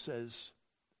Lord says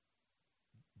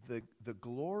the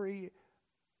glory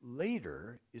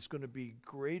later is going to be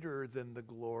greater than the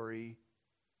glory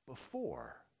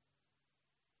before.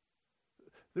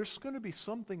 There's going to be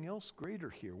something else greater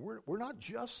here. We're not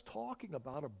just talking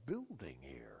about a building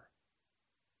here.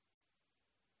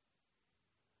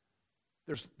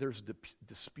 There's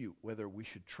dispute whether we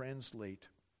should translate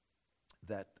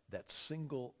that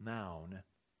single noun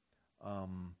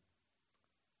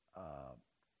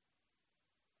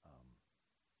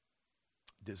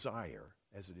desire,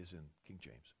 as it is in King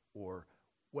James, or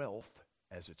wealth,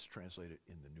 as it's translated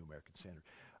in the New American Standard.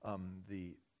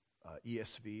 The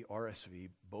ESV, RSV,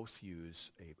 both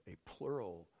use a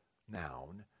plural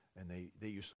noun, and they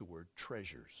use the word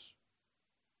treasures.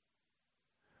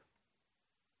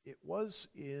 It was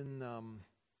in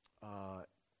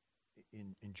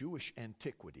Jewish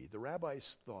antiquity, the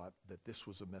rabbis thought that this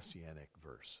was a messianic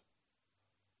verse.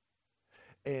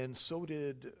 And so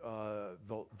did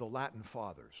the Latin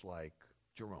fathers, like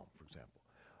Jerome, for example.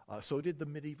 So did the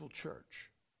medieval church.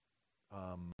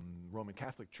 Roman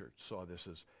Catholic Church saw this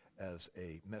as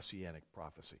a messianic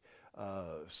prophecy.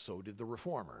 So did the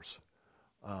Reformers.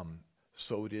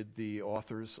 So did the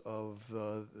authors of,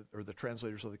 or the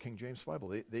translators of the King James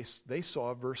Bible. They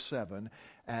saw verse 7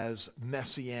 as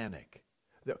messianic.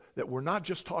 That we're not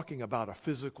just talking about a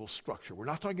physical structure. We're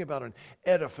not talking about an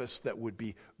edifice that would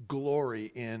be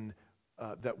glory in,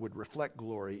 that would reflect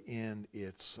glory in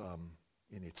its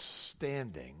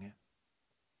standing.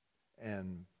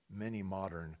 And many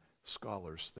modern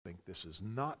scholars think this is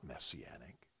not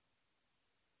messianic.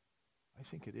 I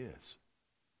think it is.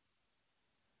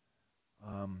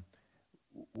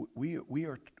 We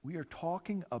are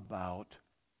talking about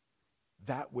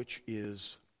that which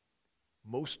is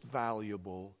most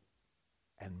valuable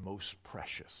and most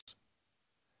precious.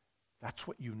 That's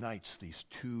what unites these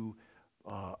two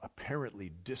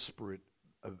apparently disparate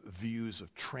views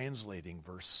of translating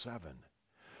verse 7.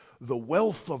 The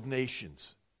wealth of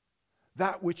nations,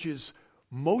 that which is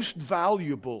most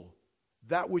valuable,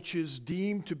 that which is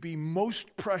deemed to be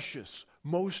most precious,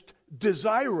 most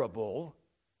desirable,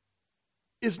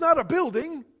 is not a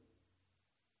building,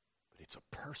 but it's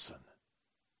a person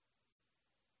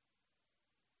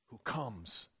who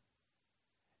comes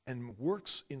and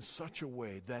works in such a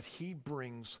way that he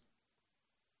brings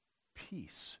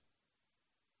peace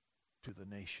to the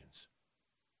nations.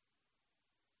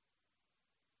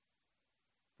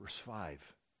 Verse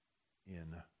 5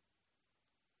 in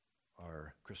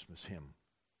our Christmas hymn.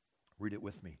 Read it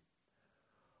with me.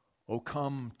 O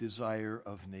come, desire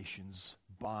of nations,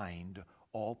 bind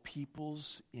all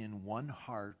peoples in one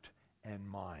heart and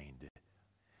mind.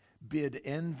 Bid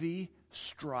envy,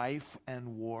 strife,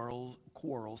 and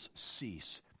quarrels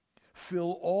cease.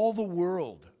 Fill all the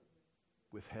world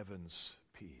with heaven's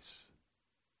peace.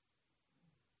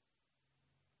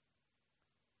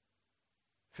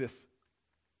 Fifth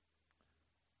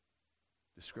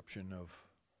description of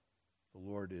the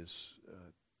Lord is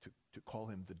to call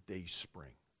him the day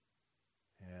spring.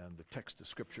 And the text of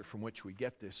Scripture from which we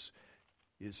get this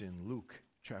is in Luke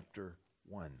chapter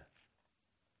 1.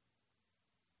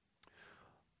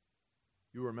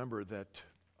 You remember that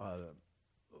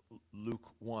Luke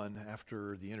 1,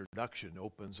 after the introduction,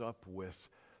 opens up with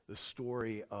the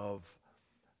story of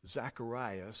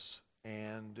Zacharias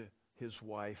and his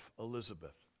wife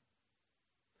Elizabeth.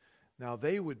 Now,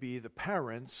 they would be the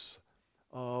parents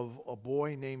of a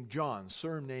boy named John,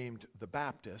 surnamed the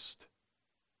Baptist.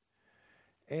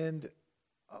 And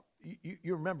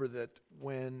you remember that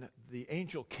when the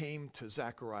angel came to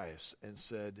Zacharias and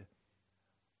said,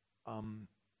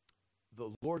 the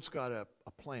Lord's got a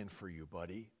plan for you,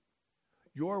 buddy.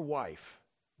 Your wife,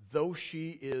 though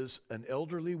she is an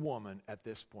elderly woman at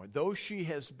this point, though she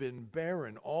has been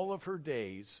barren all of her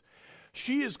days,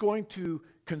 she is going to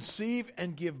conceive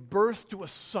and give birth to a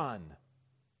son.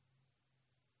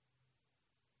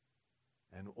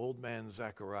 And old man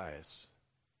Zacharias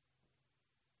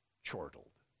chortled.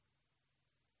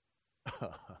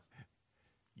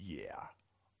 Yeah,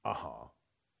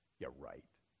 you're right.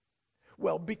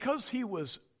 Well, because he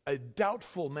was a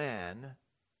doubtful man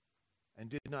and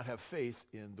did not have faith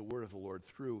in the word of the Lord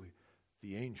through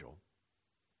the angel,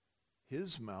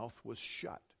 his mouth was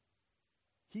shut.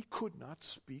 He could not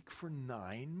speak for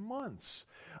 9 months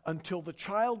until the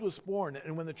child was born.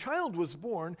 And when the child was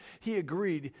born, he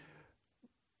agreed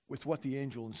with what the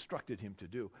angel instructed him to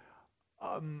do.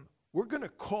 We're going to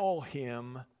call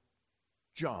him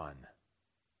John.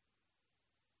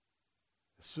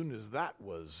 As soon as that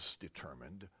was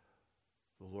determined,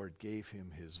 the Lord gave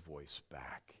him his voice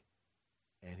back,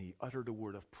 and he uttered a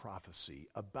word of prophecy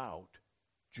about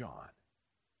John.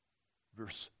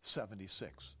 Verse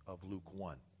 76 of Luke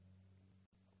 1.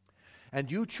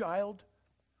 And you, child,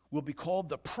 will be called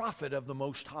the prophet of the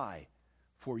Most High,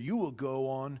 for you will go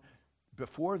on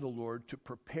before the Lord to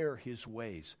prepare his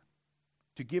ways,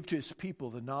 to give to his people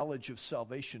the knowledge of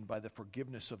salvation by the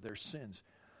forgiveness of their sins,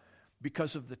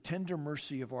 because of the tender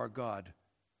mercy of our God,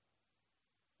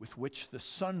 with which the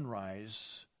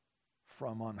sunrise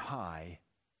from on high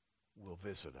will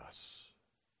visit us.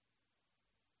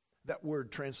 That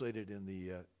word translated in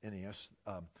the NAS,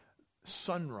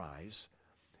 sunrise,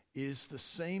 is the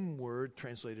same word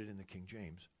translated in the King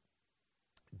James,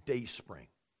 day spring.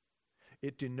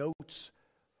 It denotes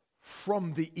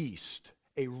from the east,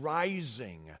 a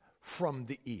rising from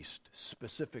the east,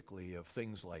 specifically of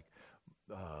things like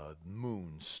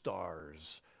moon,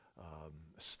 stars,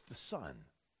 the sun.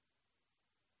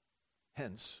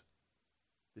 Hence,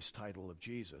 this title of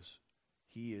Jesus,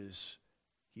 he is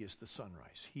the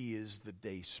sunrise. He is the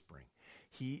day spring.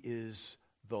 He is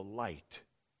the light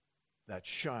that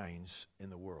shines in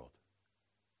the world.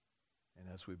 And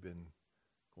as we've been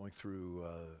going through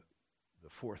the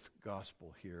fourth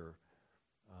gospel here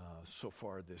so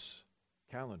far this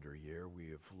calendar year,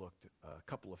 we have looked a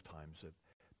couple of times at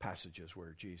passages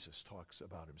where Jesus talks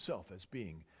about himself as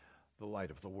being the light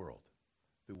of the world,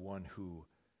 the one who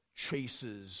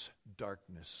chases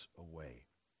darkness away.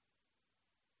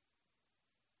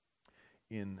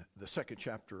 In the second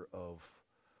chapter of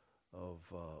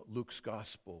Luke's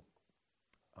gospel,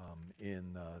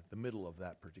 in the middle of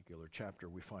that particular chapter,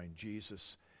 we find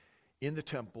Jesus in the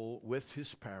temple with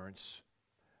his parents.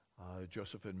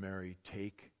 Joseph and Mary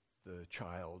take the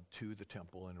child to the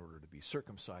temple in order to be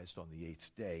circumcised on the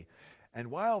 8th day. And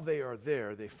while they are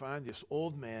there, they find this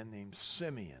old man named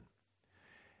Simeon.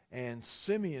 And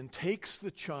Simeon takes the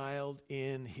child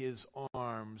in his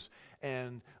arms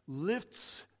and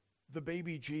lifts the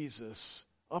baby Jesus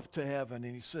up to heaven,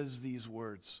 and he says these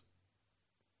words,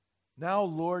 "Now,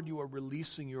 Lord, you are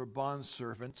releasing your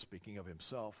bondservant," speaking of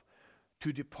himself,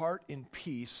 "to depart in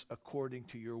peace according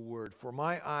to your word. For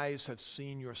my eyes have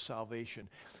seen your salvation,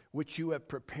 which you have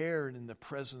prepared in the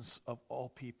presence of all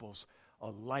peoples, a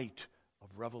light of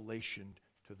revelation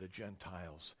to the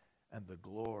Gentiles and the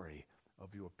glory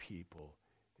of your people,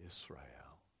 Israel.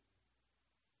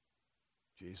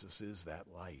 Jesus is that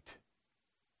light,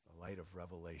 the light of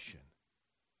revelation.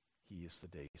 He is the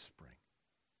day spring.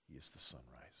 He is the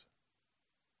sunrise.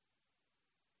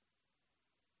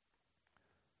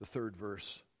 The third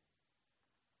verse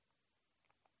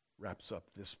wraps up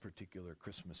this particular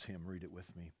Christmas hymn. Read it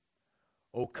with me.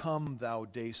 O come, thou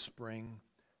day spring,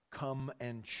 come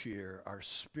and cheer our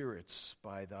spirits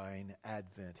by thine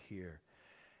advent here,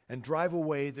 and drive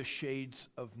away the shades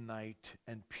of night,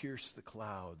 and pierce the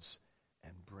clouds,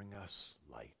 and bring us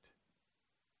light.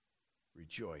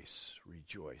 Rejoice,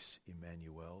 rejoice,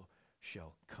 Emmanuel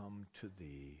shall come to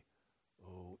thee,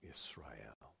 O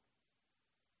Israel.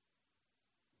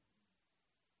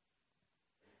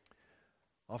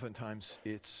 Oftentimes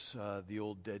it's the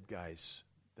old dead guys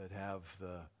that have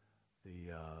the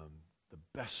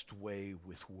best way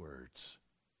with words.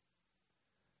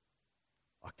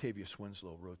 Octavius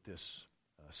Winslow wrote this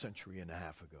a century and a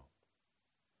half ago.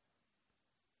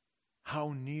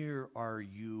 How near are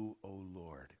you, O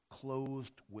Lord,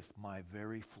 clothed with my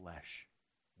very flesh?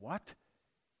 What?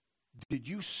 Did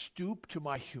you stoop to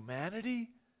my humanity?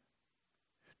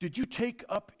 Did you take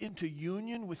up into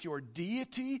union with your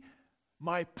deity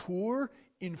my poor,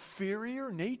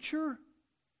 inferior nature?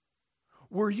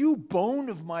 Were you bone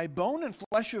of my bone and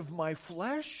flesh of my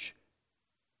flesh?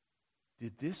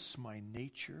 Did this my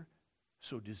nature,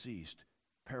 so diseased,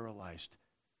 paralyzed,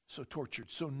 so tortured,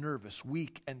 so nervous,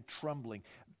 weak and trembling,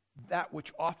 that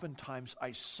which oftentimes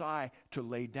I sigh to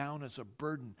lay down as a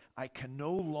burden, I can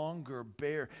no longer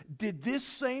bear, did this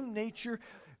same nature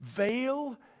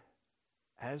veil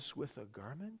as with a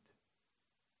garment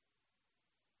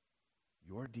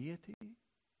your deity,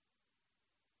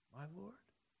 my Lord?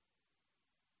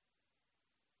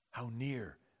 How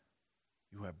near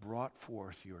you have brought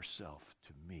forth yourself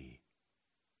to me.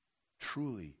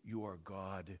 Truly, you are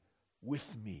God with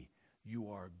me.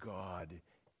 You are God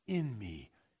in me.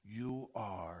 You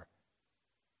are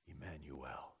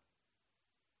Emmanuel.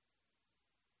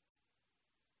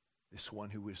 This one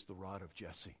who is the rod of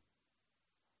Jesse,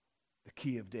 the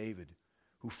key of David,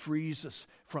 who frees us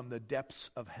from the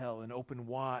depths of hell and opens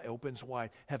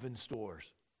wide heaven's doors.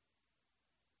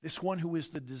 This one who is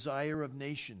the desire of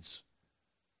nations,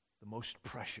 the most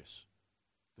precious,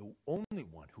 the only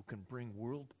one who can bring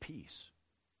world peace.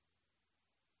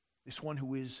 This one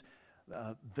who is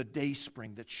the day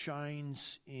spring that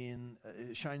shines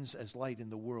as light in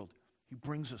the world. He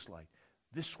brings us light.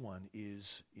 This one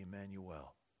is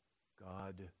Emmanuel,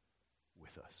 God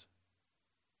with us.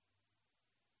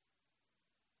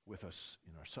 With us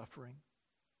in our suffering,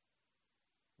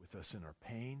 with us in our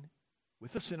pain,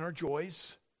 with us in our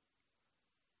joys,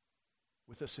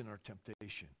 with us in our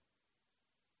temptation,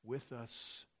 with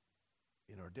us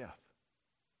in our death.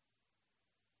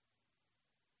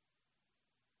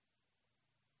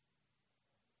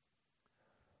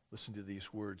 Listen to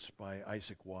these words by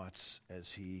Isaac Watts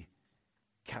as he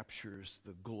captures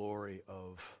the glory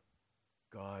of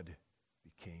God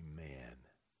became man.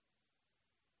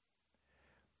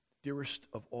 Dearest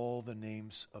of all the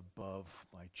names above,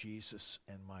 my Jesus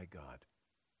and my God,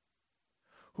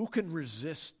 who can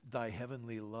resist thy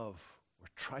heavenly love or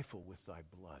trifle with thy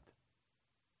blood?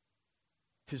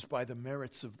 'Tis by the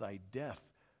merits of thy death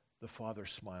the Father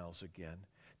smiles again.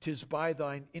 'Tis by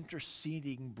thine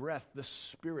interceding breath the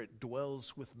Spirit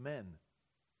dwells with men.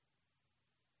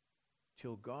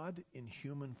 Till God in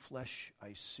human flesh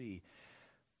I see,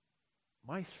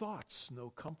 my thoughts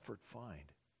no comfort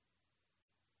find.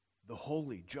 The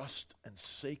holy, just, and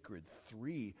sacred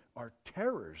three are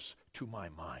terrors to my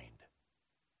mind.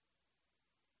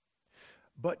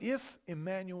 But if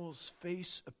Emmanuel's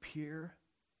face appear,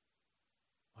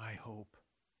 my hope,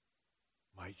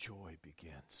 my joy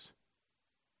begins.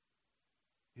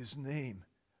 His name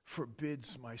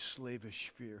forbids my slavish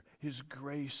fear. His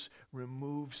grace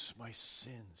removes my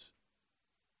sins.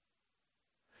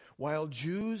 While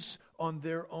Jews on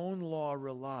their own law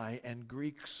rely and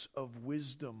Greeks of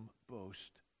wisdom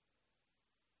boast,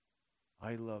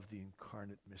 I love the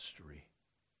incarnate mystery,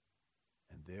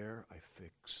 and there I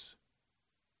fix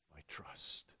my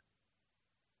trust.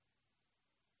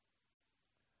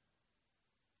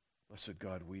 Blessed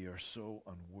God, we are so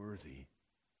unworthy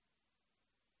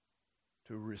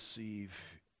to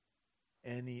receive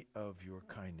any of your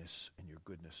kindness and your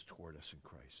goodness toward us in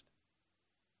Christ.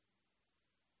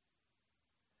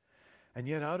 And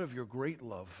yet, out of your great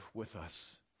love with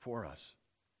us, for us,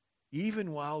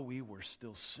 even while we were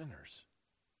still sinners,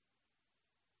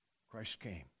 Christ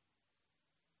came,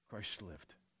 Christ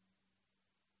lived,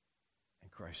 and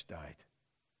Christ died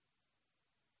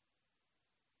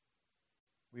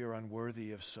We are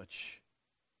unworthy of such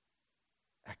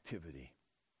activity.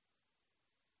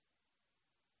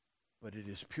 But it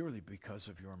is purely because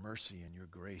of your mercy and your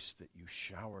grace that you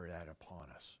shower that upon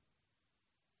us.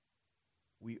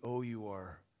 We owe you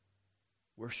our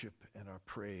worship and our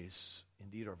praise,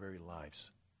 indeed our very lives.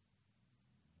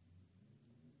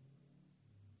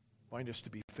 Find us to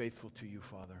be faithful to you,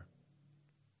 Father.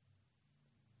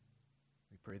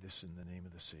 We pray this in the name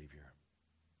of the Savior.